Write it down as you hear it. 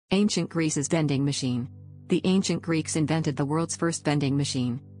Ancient Greece's vending machine. The ancient Greeks invented the world's first vending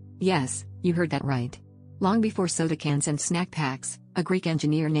machine. Yes, you heard that right. Long before soda cans and snack packs, a Greek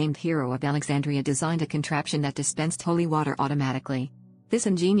engineer named Hero of Alexandria designed a contraption that dispensed holy water automatically. This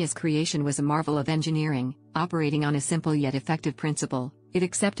ingenious creation was a marvel of engineering, operating on a simple yet effective principle. It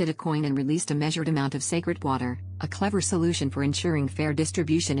accepted a coin and released a measured amount of sacred water, a clever solution for ensuring fair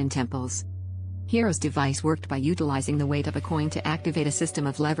distribution in temples. Hero's device worked by utilizing the weight of a coin to activate a system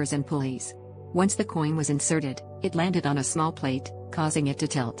of levers and pulleys. Once the coin was inserted, it landed on a small plate, causing it to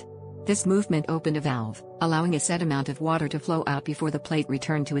tilt. This movement opened a valve, allowing a set amount of water to flow out before the plate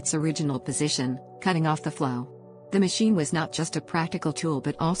returned to its original position, cutting off the flow. The machine was not just a practical tool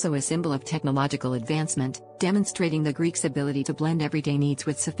but also a symbol of technological advancement, demonstrating the Greeks' ability to blend everyday needs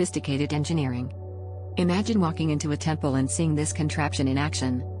with sophisticated engineering. Imagine walking into a temple and seeing this contraption in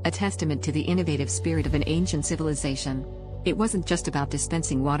action, a testament to the innovative spirit of an ancient civilization. It wasn't just about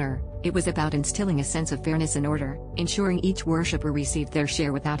dispensing water, it was about instilling a sense of fairness and order, ensuring each worshipper received their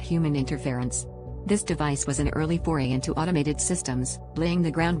share without human interference. This device was an early foray into automated systems, laying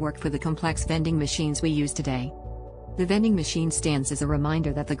the groundwork for the complex vending machines we use today. The vending machine stands as a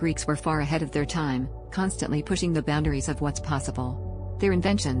reminder that the Greeks were far ahead of their time, constantly pushing the boundaries of what's possible. Their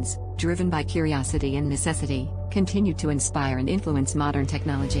inventions, driven by curiosity and necessity, continue to inspire and influence modern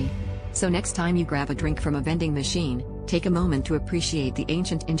technology. So next time you grab a drink from a vending machine, take a moment to appreciate the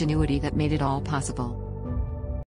ancient ingenuity that made it all possible.